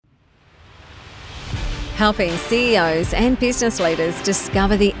helping CEOs and business leaders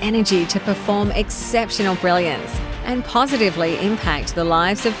discover the energy to perform exceptional brilliance and positively impact the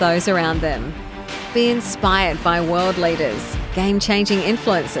lives of those around them. Be inspired by world leaders, game-changing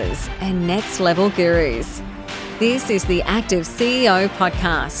influencers, and next-level gurus. This is the Active CEO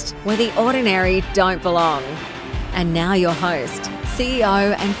podcast, where the ordinary don't belong. And now your host,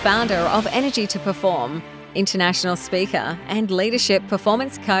 CEO and founder of Energy to Perform, international speaker and leadership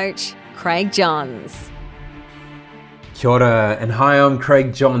performance coach, Craig Johns. Kia ora, and hi, I'm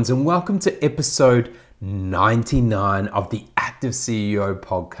Craig Johns, and welcome to episode 99 of the Active CEO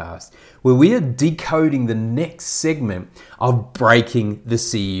podcast, where we are decoding the next segment of breaking the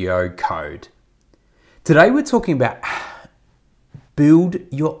CEO code. Today we're talking about build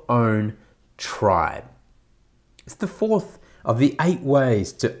your own tribe. It's the fourth of the 8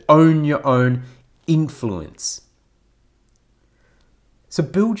 ways to own your own influence. So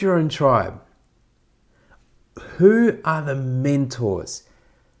build your own tribe. Who are the mentors,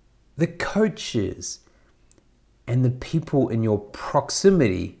 the coaches, and the people in your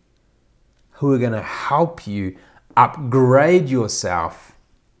proximity who are going to help you upgrade yourself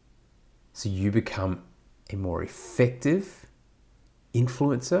so you become a more effective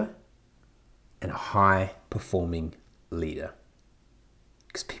influencer and a high-performing leader?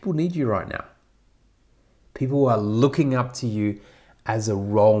 Because people need you right now. People are looking up to you as a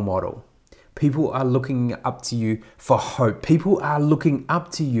role model. People are looking up to you for hope. People are looking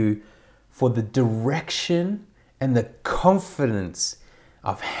up to you for the direction and the confidence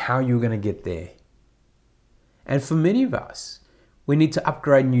of how you're going to get there. And for many of us, we need to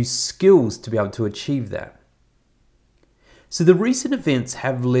upgrade new skills to be able to achieve that. So the recent events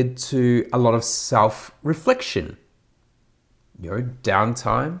have led to a lot of self-reflection.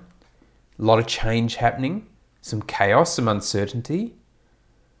 Downtime, a lot of change happening, some chaos, some uncertainty.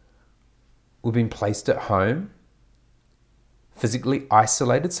 We've been placed at home, physically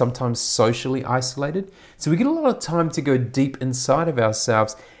isolated, sometimes socially isolated. So we get a lot of time to go deep inside of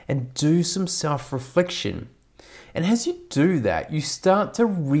ourselves and do some self-reflection. And as you do that, you start to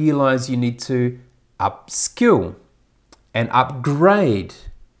realize you need to upskill and upgrade.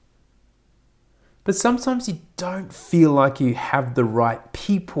 But sometimes you don't feel like you have the right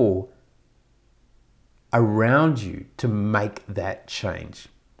people around you to make that change.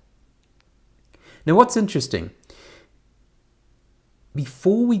 Now, what's interesting,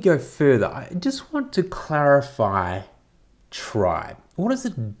 before we go further, I just want to clarify tribe. What is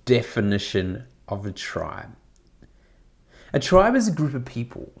the definition of a tribe? A tribe is a group of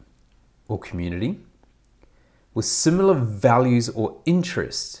people or community with similar values or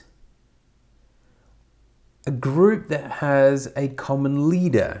interests. A group that has a common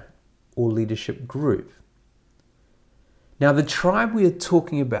leader or leadership group. Now, the tribe we are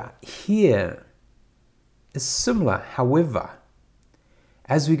talking about here is similar. However,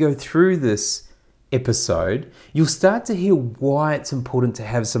 as we go through this episode, you'll start to hear why it's important to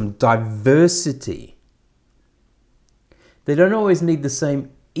have some diversity. They don't always need the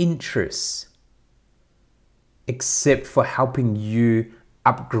same interests, except for helping you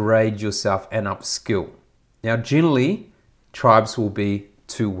upgrade yourself and upskill. Now, generally, tribes will be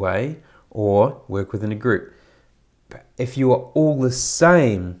two-way or work within a group. But if you are all the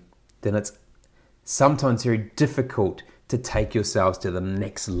same, then it's sometimes very difficult to take yourselves to the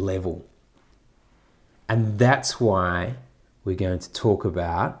next level. And that's why we're going to talk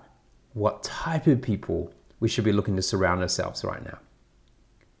about what type of people we should be looking to surround ourselves right now.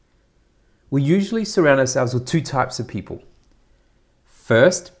 We usually surround ourselves with 2 types of people.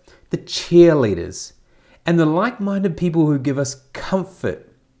 First, the cheerleaders and the like-minded people who give us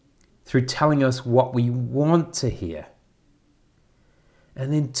comfort through telling us what we want to hear.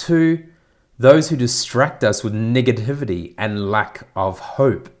 And then 2, those who distract us with negativity and lack of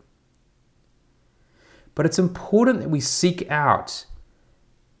hope. But it's important that we seek out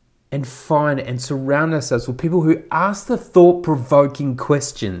and find and surround ourselves with people who ask the thought-provoking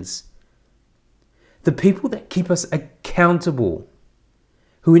questions. The people that keep us accountable,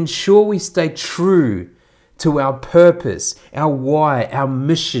 who ensure we stay true to our purpose, our why, our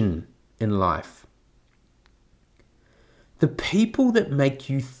mission in life. The people that make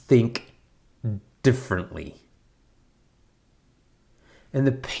you think differently. And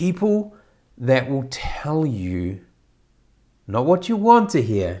the people that will tell you not what you want to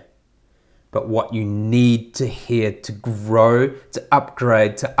hear, but what you need to hear to grow, to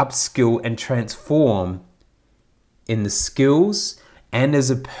upgrade, to upskill and transform in the skills and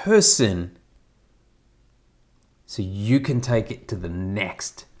as a person so you can take it to the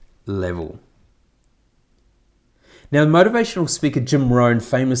next level. Now, motivational speaker Jim Rohn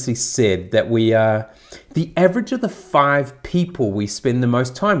famously said that we are the average of the 5 people we spend the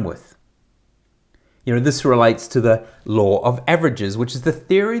most time with. This relates to the law of averages, which is the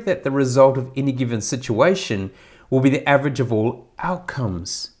theory that the result of any given situation will be the average of all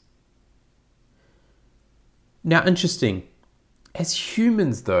outcomes. Now, interesting. As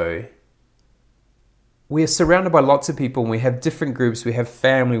humans, though, we are surrounded by lots of people, and we have different groups. We have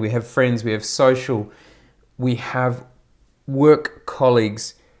family, we have friends, we have social, we have work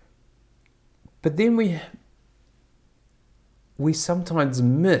colleagues. But then we sometimes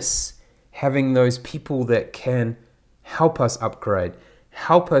miss having those people that can help us upgrade,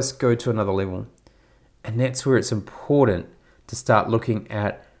 help us go to another level. And that's where it's important to start looking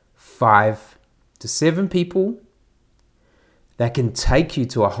at 5 to 7 people that can take you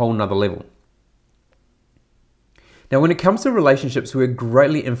to a whole nother level. Now, when it comes to relationships, we're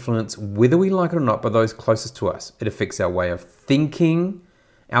greatly influenced, whether we like it or not, by those closest to us. It affects our way of thinking,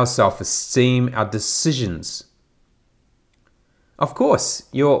 our self-esteem, our decisions. Of course,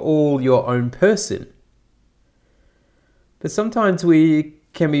 you're all your own person. But sometimes we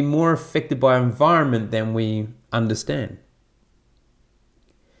can be more affected by environment than we understand.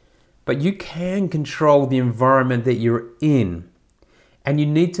 But you can control the environment that you're in. And you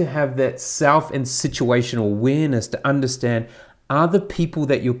need to have that self and situational awareness to understand, are the people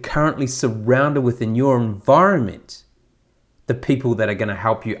that you're currently surrounded with in your environment the people that are going to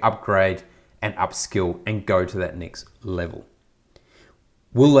help you upgrade and upskill and go to that next level?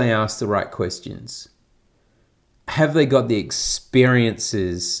 Will they ask the right questions? Have they got the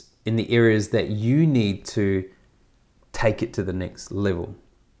experiences in the areas that you need to take it to the next level?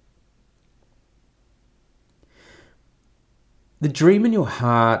 The dream in your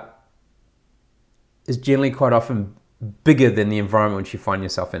heart is generally quite often bigger than the environment which you find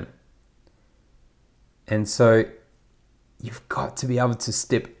yourself in. And so you've got to be able to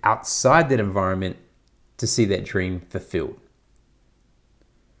step outside that environment to see that dream fulfilled.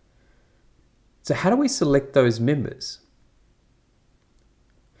 So how do we select those members?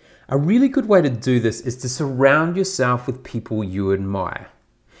 A really good way to do this is to surround yourself with people you admire.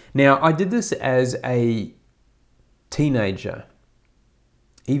 Now, I did this as a teenager,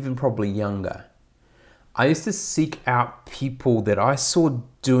 even probably younger. I used to seek out people that I saw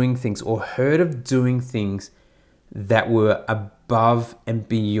doing things or heard of doing things that were above and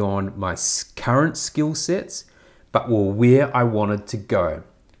beyond my current skill sets, but were where I wanted to go.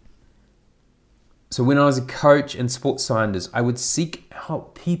 So when I was a coach and sports scientist, I would seek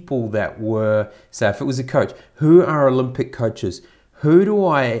out people that were, say if it was a coach, who are Olympic coaches? Who do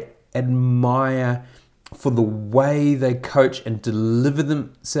I admire for the way they coach and deliver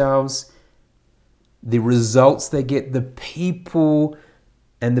themselves, the results they get, the people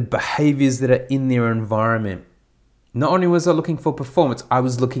and the behaviors that are in their environment? Not only was I looking for performance, I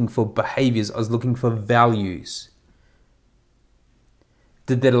was looking for behaviors, I was looking for values.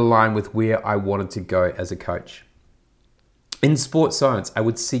 Did that align with where I wanted to go as a coach? In sports science, I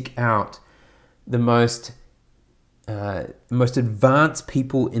would seek out the most advanced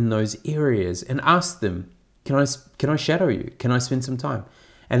people in those areas and ask them, can I shadow you? Can I spend some time?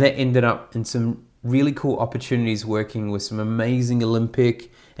 And that ended up in some really cool opportunities working with some amazing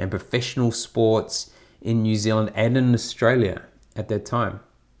Olympic and professional sports in New Zealand and in Australia at that time.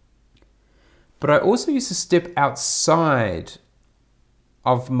 But I also used to step outside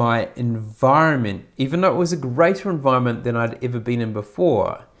of my environment, even though it was a greater environment than I'd ever been in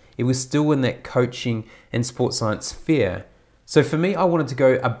before. It was still in that coaching and sports science sphere. So for me, I wanted to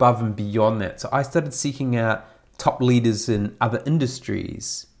go above and beyond that. So I started seeking out top leaders in other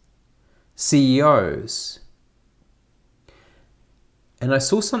industries, CEOs. And I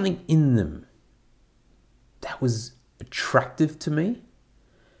saw something in them that was attractive to me.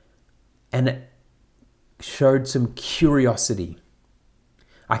 And it showed some curiosity.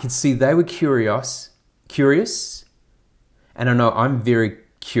 I could see they were curious, and I know I'm very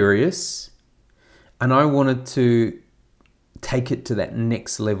curious, and I wanted to take it to that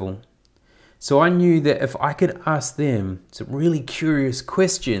next level. So I knew that if I could ask them some really curious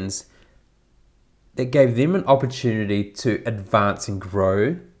questions that gave them an opportunity to advance and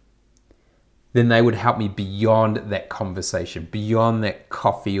grow, then they would help me beyond that conversation, beyond that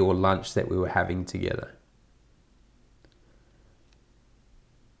coffee or lunch that we were having together.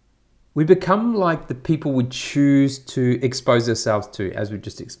 We become like the people we choose to expose ourselves to, as we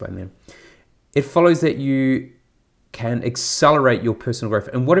just explained there. It follows that you can accelerate your personal growth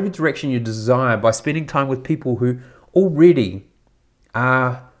in whatever direction you desire by spending time with people who already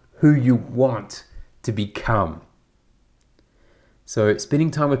are who you want to become. So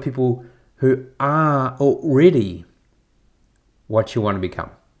spending time with people who are already what you want to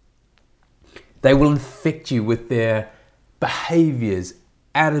become. They will infect you with their behaviors,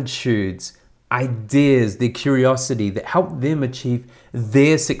 attitudes, ideas, their curiosity that help them achieve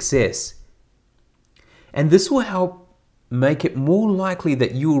their success. And this will help make it more likely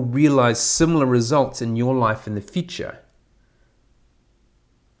that you will realize similar results in your life in the future.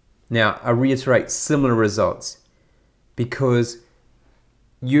 Now, I reiterate, similar results, because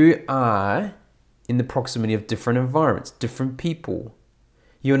you are in the proximity of different environments, different people.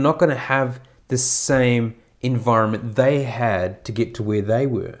 You're not going to have the same environment they had to get to where they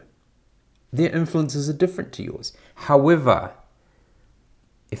were. Their influences are different to yours. However,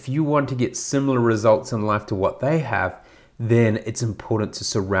 if you want to get similar results in life to what they have, then it's important to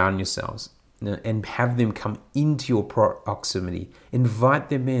surround yourselves and have them come into your proximity. Invite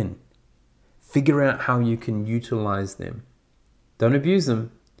them in. Figure out how you can utilize them. Don't abuse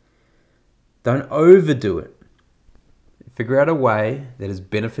them. Don't overdo it. Figure out a way that is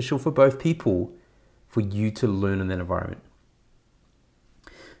beneficial for both people for you to learn in that environment.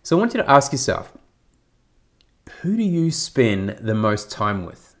 So I want you to ask yourself, who do you spend the most time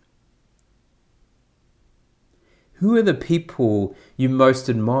with? Who are the people you most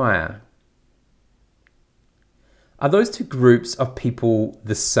admire? Are those two groups of people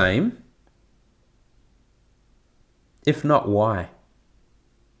the same? If not, why?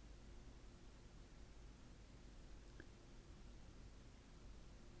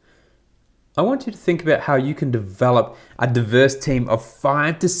 I want you to think about how you can develop a diverse team of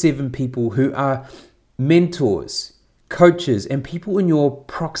 5 to 7 people who are mentors, coaches, and people in your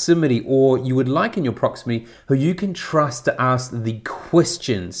proximity, or you would like in your proximity, who you can trust to ask the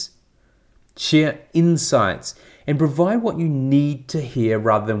questions, share insights, and provide what you need to hear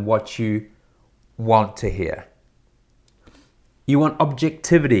rather than what you want to hear. You want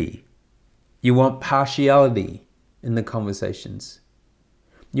objectivity. You want partiality in the conversations.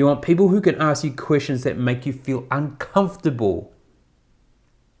 You want people who can ask you questions that make you feel uncomfortable.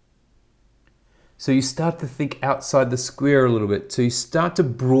 So you start to think outside the square a little bit. So you start to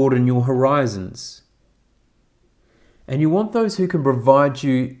broaden your horizons. And you want those who can provide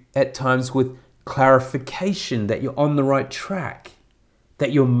you at times with clarification that you're on the right track,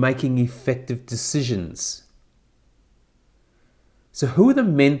 that you're making effective decisions. So who are the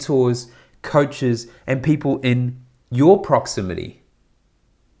mentors, coaches, and people in your proximity?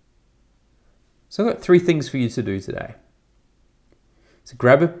 So I've got 3 things for you to do today. So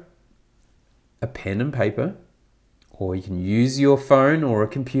grab a pen and paper, or you can use your phone or a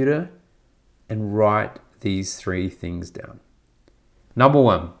computer and write these 3 things down. Number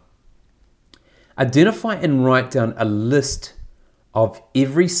 1, identify and write down a list of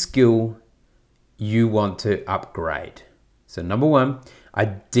every skill you want to upgrade. So number 1,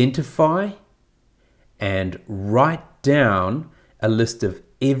 identify and write down a list of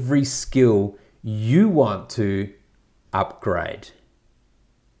every skill you want to upgrade.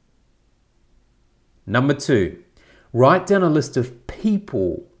 Number 2, write down a list of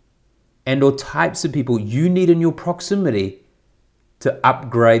people and or types of people you need in your proximity to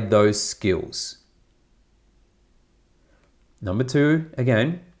upgrade those skills. Number 2,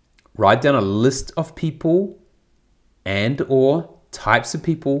 again, write down a list of people and or types of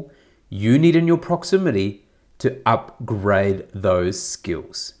people you need in your proximity to upgrade those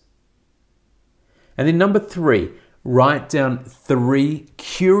skills. And then number 3, write down 3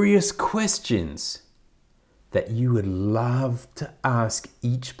 curious questions that you would love to ask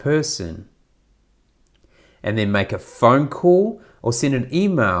each person. And then make a phone call or send an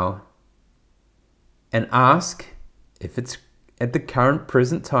email and ask, if it's at the current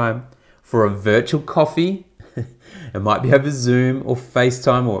present time, for a virtual coffee. It might be over Zoom or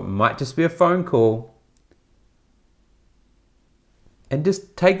FaceTime, or it might just be a phone call. And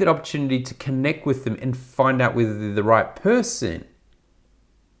just take that opportunity to connect with them and find out whether they're the right person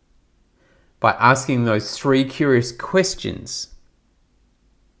by asking those 3 curious questions.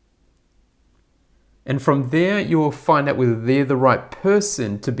 And from there, you will find out whether they're the right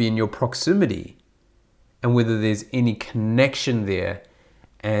person to be in your proximity and whether there's any connection there,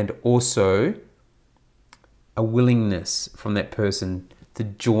 and also a willingness from that person to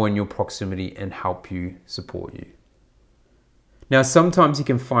join your proximity and help you, support you. Now, sometimes you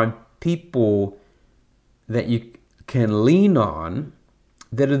can find people that you can lean on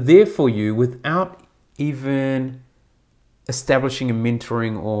that are there for you without even establishing a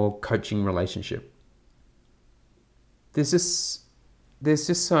mentoring or coaching relationship. There's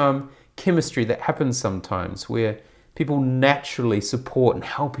just some chemistry that happens sometimes where people naturally support and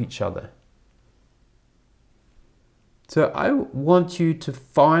help each other. So I want you to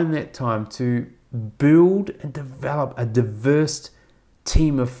find that time to build and develop a diverse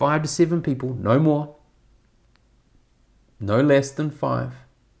team of 5 to 7 people, no more, no less than 5.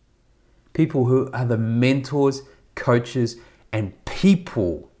 People who are the mentors, coaches, and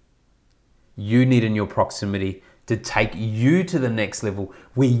people you need in your proximity to take you to the next level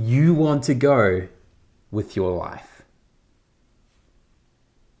where you want to go with your life.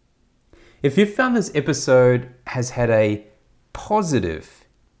 If you found this episode has had a positive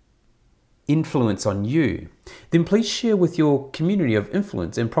influence on you, then please share with your community of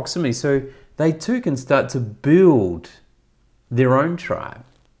influence and proximity so they too can start to build their own tribe.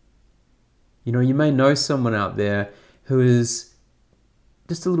 You may know someone out there who is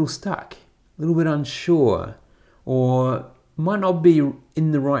just a little stuck, a little bit unsure, or might not be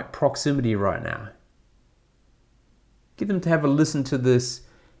in the right proximity right now. Get them to have a listen to this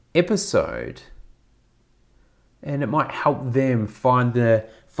episode, and it might help them find the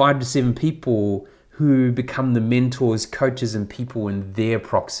 5 to 7 people who become the mentors, coaches, and people in their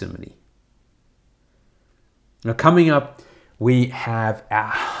proximity. Now, coming up, we have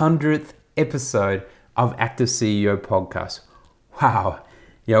our 100th episode of Active CEO Podcast. Wow.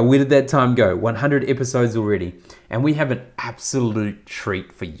 Where did that time go? 100 episodes already. And we have an absolute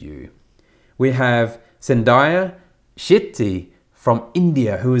treat for you. We have Sandhya Shetty from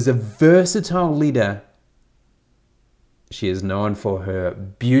India, who is a versatile leader. She is known for her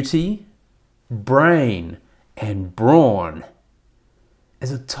beauty, brain, and brawn.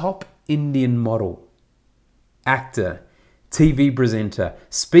 As a top Indian model, actor, TV presenter,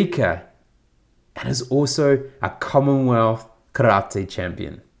 speaker, and is also a Commonwealth karate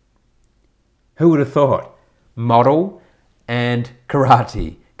champion. Who would have thought? Model and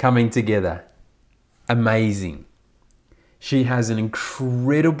karate coming together. Amazing. She has an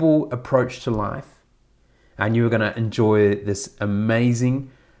incredible approach to life, and you're going to enjoy this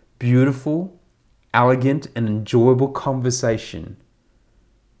amazing, beautiful, elegant, and enjoyable conversation.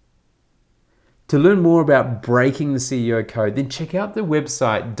 To learn more about breaking the CEO code, then check out the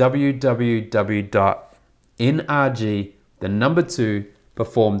website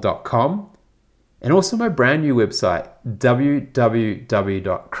www.nrg2perform.com, and also my brand new website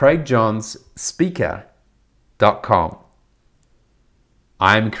www.craigjohnsspeaker.com.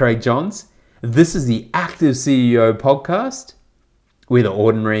 I'm Craig Johns. This is the Active CEO Podcast, where the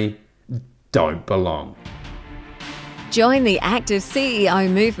ordinary don't belong. Join the Active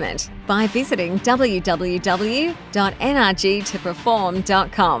CEO movement by visiting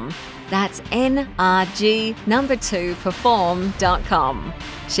www.nrg2perform.com. That's NRG2perform.com.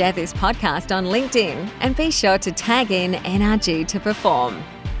 Share this podcast on LinkedIn and be sure to tag in NRG to Perform.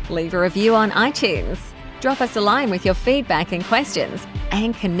 Leave a review on iTunes. Drop us a line with your feedback and questions,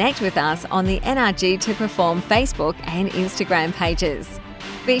 and connect with us on the NRG to Perform Facebook and Instagram pages.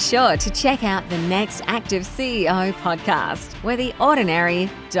 Be sure to check out the next Active CEO podcast, where the ordinary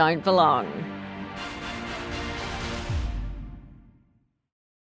don't belong.